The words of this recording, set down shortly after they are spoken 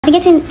I've been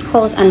getting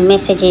calls and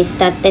messages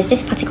that there's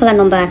this particular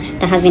number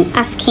that has been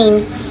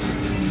asking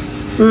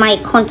my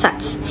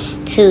contacts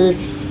to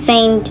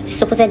send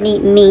supposedly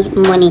me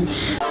money.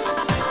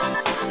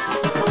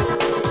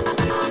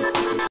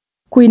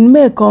 Queen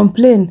May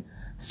complain,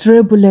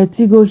 stray bullet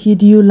go hit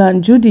Yul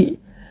and Judy.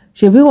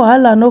 She be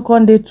wahala no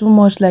con dey too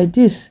much like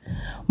this.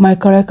 My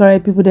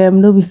correct people them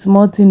no be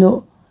small thing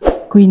no.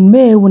 Queen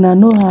May una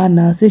know her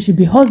now say she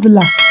be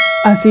hustler.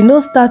 As e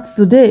no start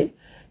today,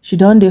 she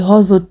done the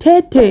hustle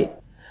tete.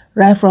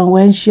 Right from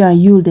when she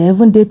and Yul they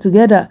even dey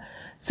together.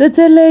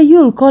 Setele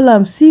Yul call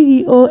am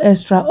CEO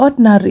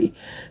extraordinary.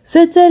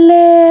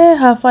 Setele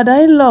her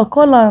father-in-law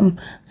call am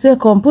say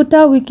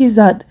computer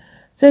wikizard.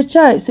 Say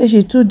chai say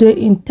she too dey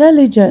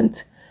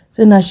intelligent.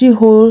 Say na she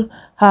hold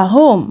her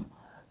home.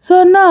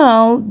 So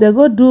now they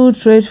go do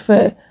trade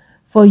fair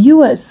for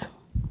US.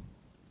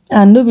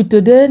 And no be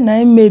today,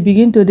 na May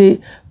begin to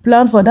dey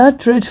plan for that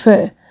trade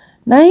fair.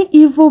 Na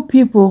evil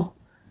people.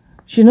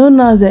 She know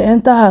now they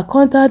enter her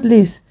contact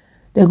list.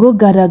 They go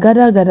gather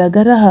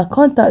her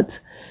contacts.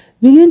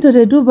 Begin to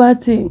dey do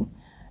bad thing.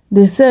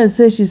 They say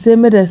she say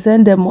may they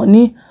send them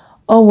money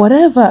or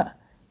whatever.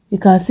 You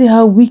can see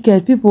how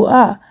wicked people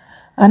are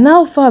and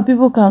how far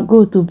people can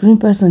go to bring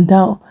person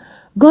down.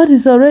 God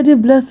is already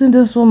blessing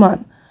this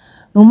woman.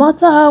 No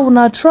matter how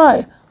una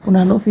try,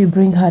 una no fit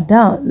bring her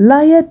down.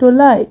 Lie to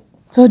lie.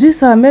 So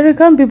these are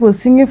American people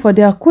singing for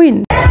their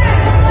queen.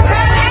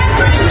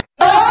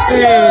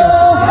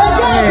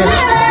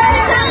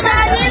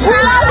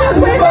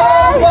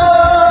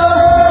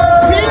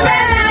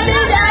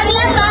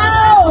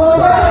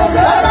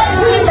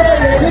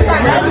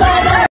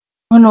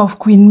 One of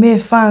Queen May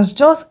fans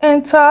just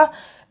enter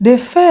the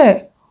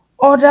fair,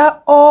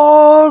 order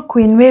all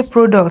Queen May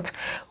products.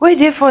 Wait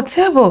there for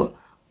table.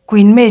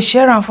 Queen May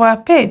share am for her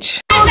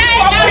page.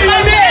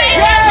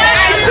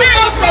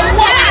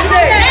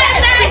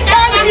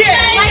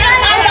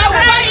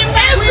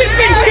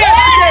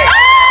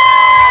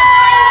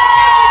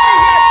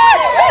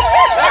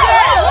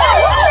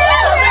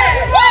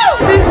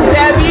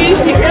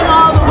 She came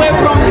all the way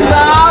from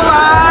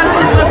Dallas.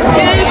 She's a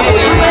big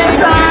Queen May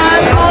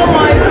fan. Oh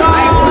my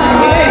God.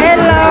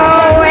 Hello,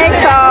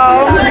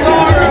 welcome.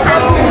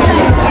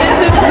 This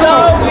is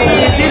Chloe.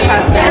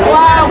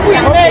 Wow,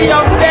 Queen May,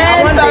 your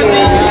fans have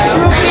been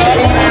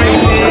trooping.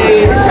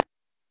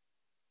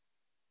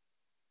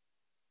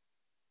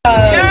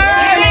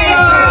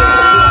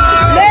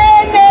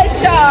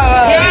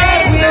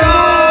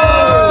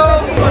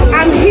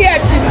 I'm here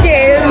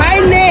today. My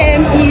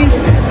name is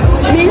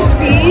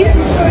Mrs.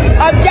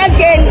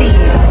 Obiageli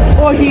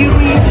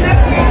Ohiri.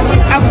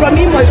 I'm from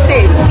Imo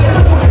State,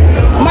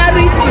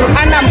 married to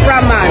Anambra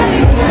man.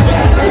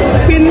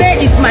 Queen May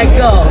is my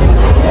girl.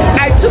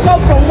 I took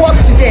off from work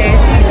today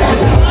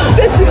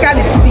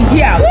specifically to be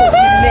here for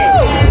Queen May.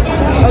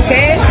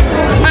 Okay?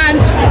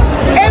 And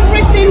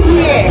everything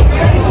here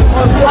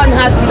was on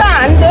her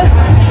stand.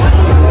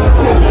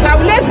 I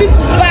will let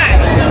people buy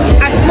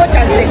as much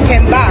as they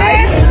can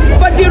buy,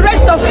 but the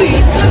rest of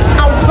it,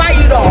 I'll buy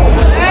it all.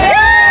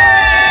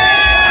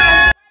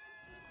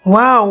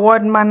 Wow,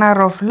 what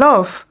manner of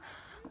love.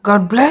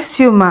 God bless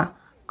you, ma.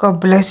 God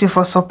bless you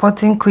for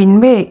supporting Queen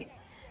May.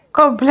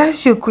 God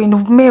bless you.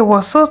 Queen May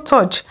was so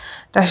touched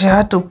that she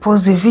had to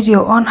post the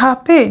video on her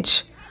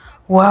page.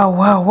 Wow,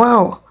 wow,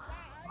 wow.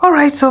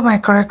 Alright, so my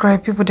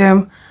correct people,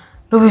 them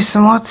do be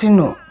smart, you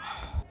know.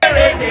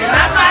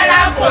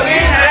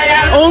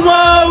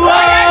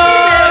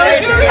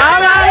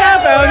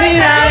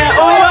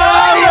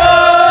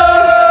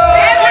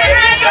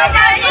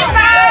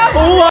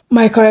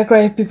 My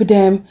correct people,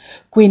 them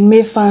Queen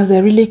May fans, they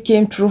really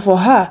came through for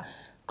her.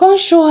 Come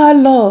show her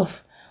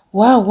love.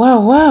 Wow, wow,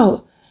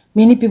 wow.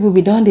 Many people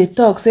be done they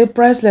talk, say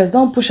priceless,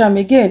 don't push them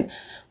again.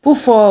 Put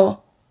for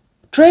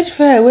trade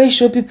fair where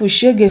show people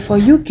shege for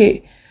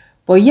UK.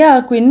 But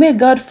yeah, Queen May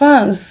got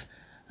fans,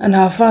 and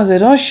her fans they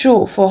don't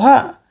show for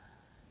her.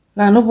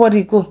 Now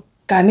nobody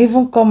can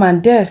even come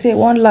and dare say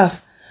one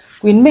laugh.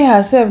 Queen May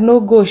herself no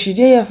go. She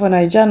dey here for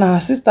Nigeria, and her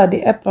sister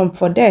they help them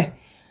for there.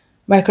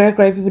 My correct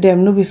people,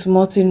 them no be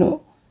smart, you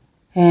know.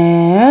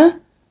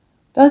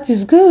 That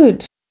is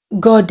good.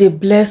 God they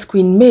bless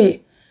Queen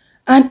May,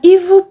 and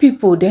evil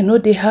people they know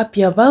they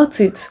happy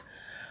about it.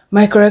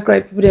 My correct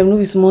people, them no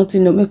be smart, you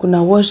know. Make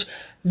una watch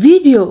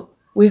video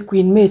where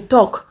Queen May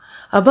talk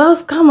about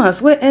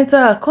scammers where enter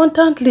her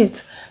contact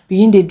list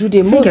begin they do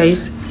the most. Hey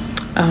guys,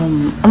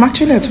 I'm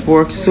actually at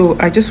work, so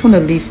I just want to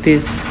leave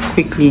this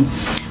quickly.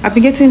 I've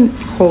been getting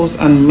calls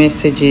and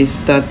messages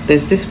that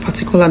there's this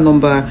particular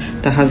number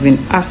that has been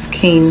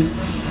asking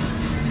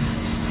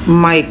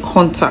my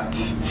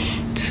contacts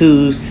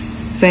to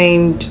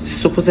send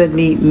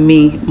supposedly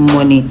me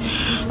money.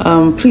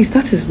 Please,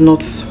 that is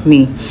not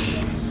me.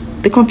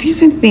 The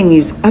confusing thing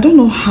is I don't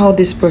know how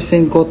this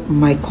person got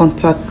my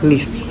contact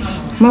list.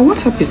 My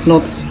WhatsApp is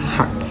not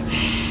hacked,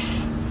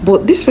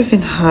 but this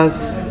person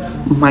has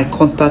my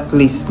contact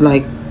list,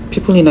 like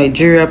people in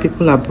Nigeria,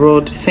 people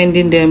abroad,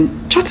 sending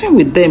them, chatting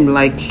with them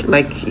like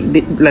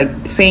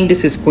saying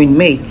this is Queen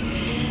May.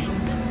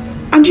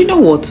 And you know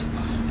what?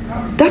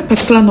 That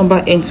particular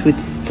number ends with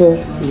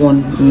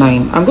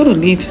 419. I'm going to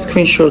leave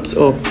screenshots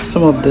of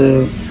some of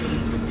the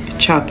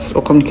chats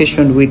or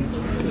communication with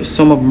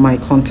some of my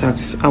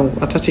contacts. I'll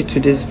attach it to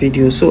this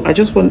video. So I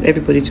just want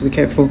everybody to be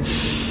careful.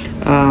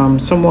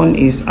 Someone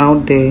is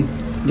out there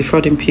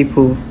defrauding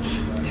people,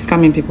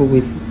 scamming people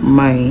with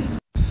my...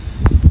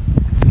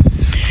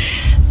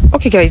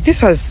 Okay guys, this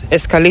has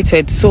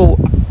escalated, so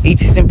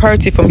it is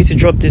imperative for me to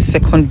drop this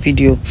second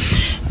video.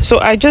 So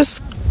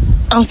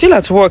I'm still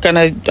at work, and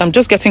I'm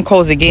just getting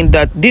calls again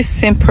that this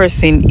same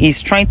person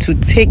is trying to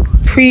take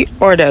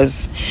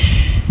pre-orders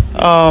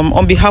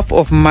on behalf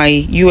of my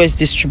US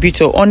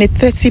distributor on a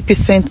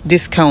 30%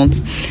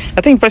 discount.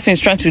 I think the person is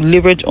trying to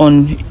leverage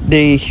on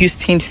the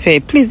Houston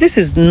fair. Please, this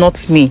is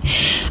not me.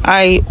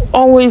 I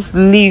always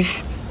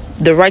leave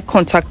the right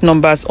contact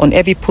numbers on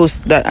every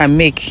post that I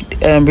make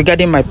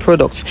regarding my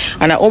products,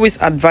 and I always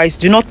advise,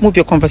 do not move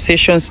your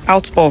conversations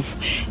out of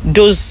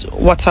those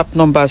WhatsApp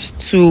numbers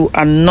to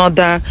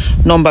another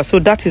number. So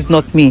that is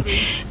not me.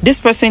 This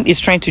person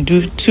is trying to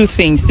do two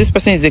things. This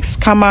person is a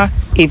scammer,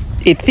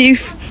 a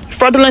thief,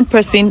 fraudulent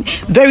person,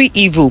 very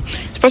evil.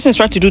 This person is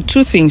trying to do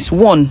two things.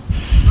 One,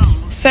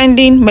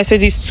 sending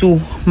messages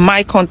to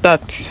my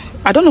contacts.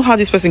 I don't know how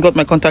this person got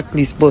my contact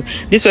list, but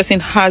this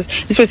person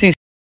is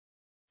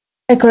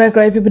correct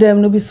people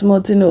them no be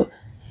smart, you know.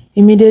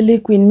 Immediately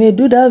Queen May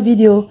do that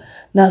video.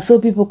 Now so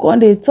people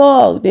come, they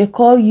talk, they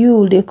call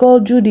you, they call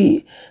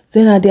Judy,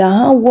 saying that their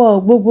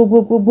handwork,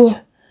 boo.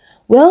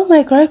 Well,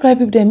 my correct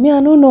people them, me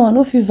I don't know, I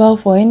no feel vow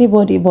for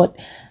anybody, but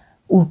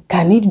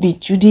can it be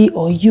Judy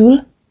or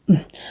Yul?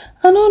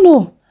 I don't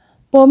know.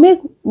 But make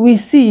we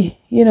see,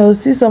 you know,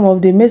 see some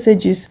of the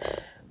messages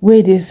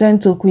where they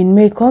send to Queen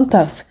May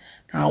contacts.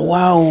 And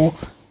wow,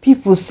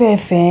 people say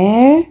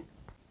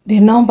the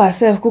number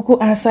self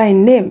kuku answer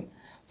in name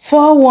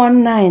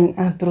 419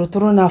 and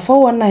true na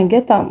 419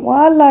 get am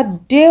wala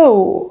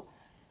deo.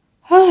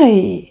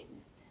 Hi,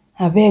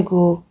 abeg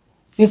o,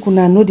 make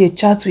una no dey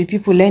chat with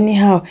people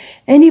anyhow.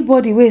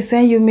 Anybody wey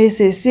send you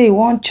message say you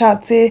want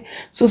chat, say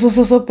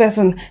so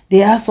person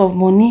dey ask of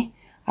money,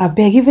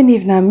 abeg, even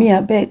if na me,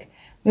 abeg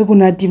make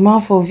una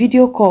demand for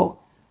video call.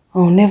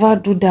 I'll never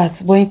do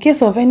that, but in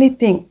case of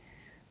anything,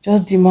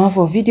 just demand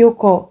for video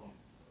call.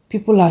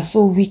 People are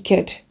so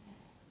wicked.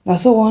 Now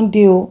so one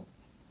day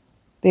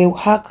they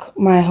hack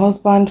my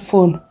husband's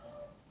phone.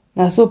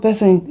 Now so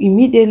person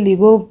immediately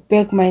go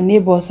beg my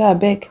neighbor, say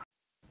abeg,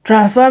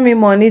 transfer me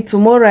money,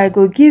 tomorrow I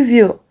go give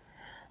you.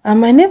 And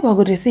my neighbor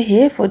go, they say,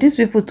 hey, for these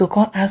people to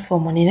come ask for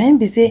money, then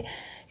be say,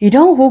 you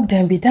don't hook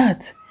them, be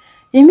that.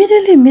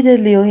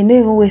 Immediately, or you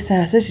never waste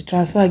time, so she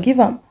transfer, give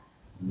them.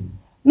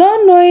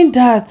 Not knowing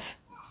that,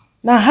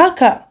 now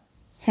hacker.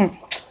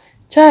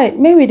 Chai,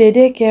 maybe they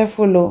dey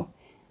careful oh.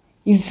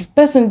 If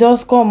person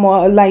just come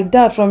like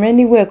that from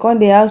anywhere, come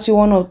they ask you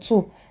one or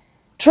two,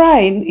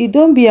 try it,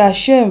 don't be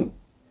ashamed.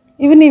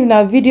 Even if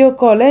na video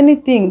call,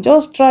 anything,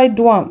 just try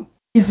do am.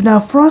 If na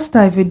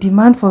fraudster, if a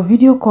demand for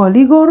video call,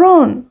 he go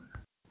run.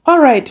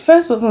 Alright,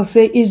 first person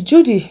say is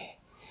Judy.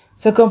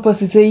 Second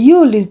person say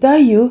Yul, is that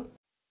you?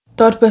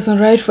 Third person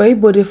write for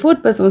Igbo. The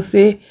fourth person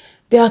say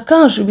the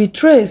account should be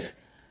traced.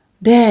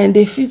 Then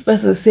the fifth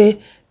person say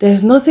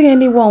there's nothing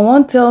anyone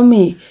won't tell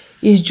me.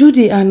 It's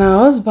Judy and her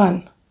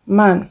husband,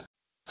 man.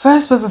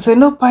 First person say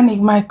no panic,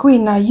 my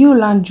queen, na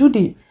Yul and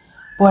Judy,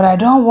 but I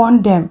don't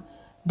want them.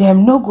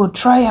 Them no go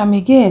try am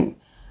again.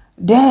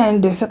 Then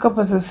the second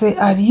person say,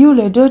 at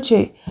Yul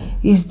Edochie,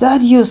 is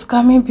that you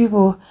scamming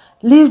people?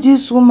 Leave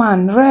this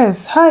woman,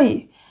 rest,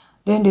 hi.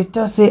 Then the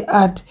third say,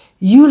 at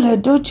Yul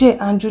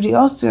Edochie and Judy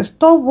Austin,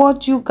 stop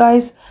what you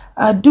guys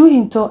are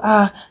doing to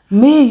her,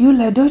 May Yul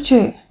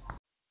Edochie.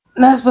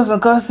 Next person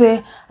can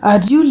say,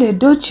 at Yul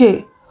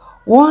Edochie,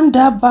 want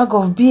that bag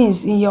of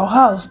beans in your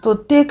house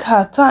to take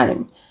her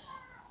time.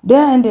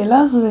 Then the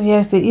last person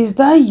here say, is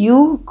that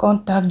you?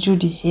 Contact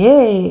Judy.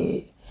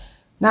 Hey.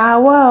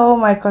 Now, wow,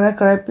 my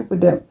correct people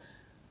them.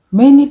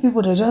 Many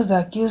people they just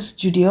accuse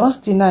Judy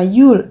Austin and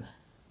Yul.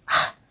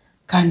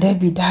 Can they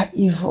be that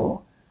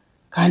evil?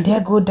 Can they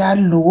go that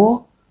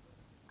low?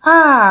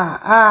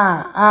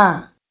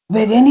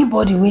 Beg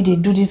anybody where they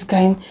do this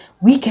kind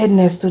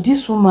wickedness to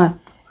this woman,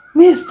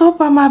 may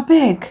stop am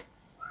abeg.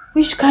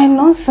 Which kind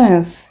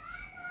nonsense?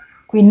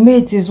 Queen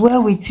Mate is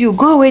well with you.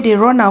 Go away, they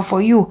run out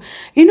for you.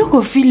 You know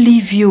go feel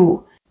leave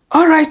you.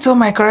 Alright, so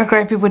my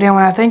correct people, then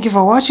wanna thank you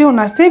for watching.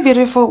 Wanna stay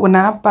beautiful.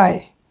 Wanna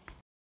bye.